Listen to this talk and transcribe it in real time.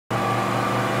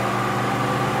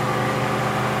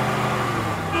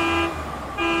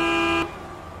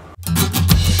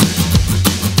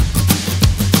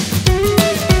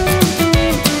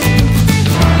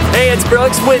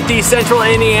trucks with the Central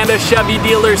Indiana Chevy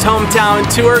Dealers Hometown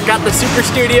Tour. Got the Super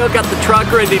Studio, got the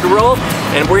truck ready to roll,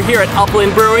 and we're here at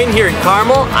Upland Brewing here in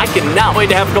Carmel. I cannot wait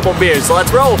to have a couple beers, so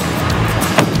let's roll.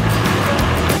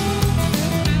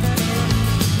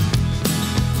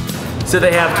 So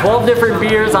they have 12 different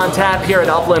beers on tap here at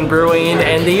Upland Brewing,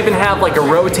 and they even have like a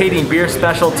rotating beer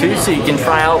special too, so you can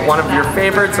try out one of your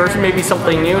favorites or maybe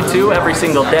something new too every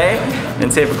single day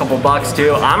and save a couple bucks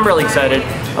too. I'm really excited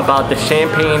about the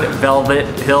Champagne Velvet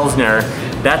Pilsner.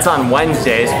 That's on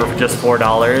Wednesdays for just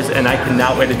 $4, and I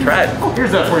cannot wait to try it. Oh,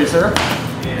 here's that for you, sir.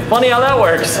 Funny how that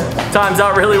works. Times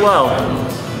out really well.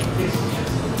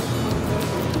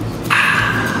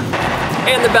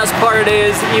 And the best part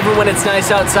is, even when it's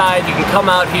nice outside, you can come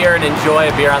out here and enjoy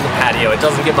a beer on the patio. It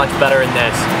doesn't get much better than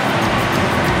this.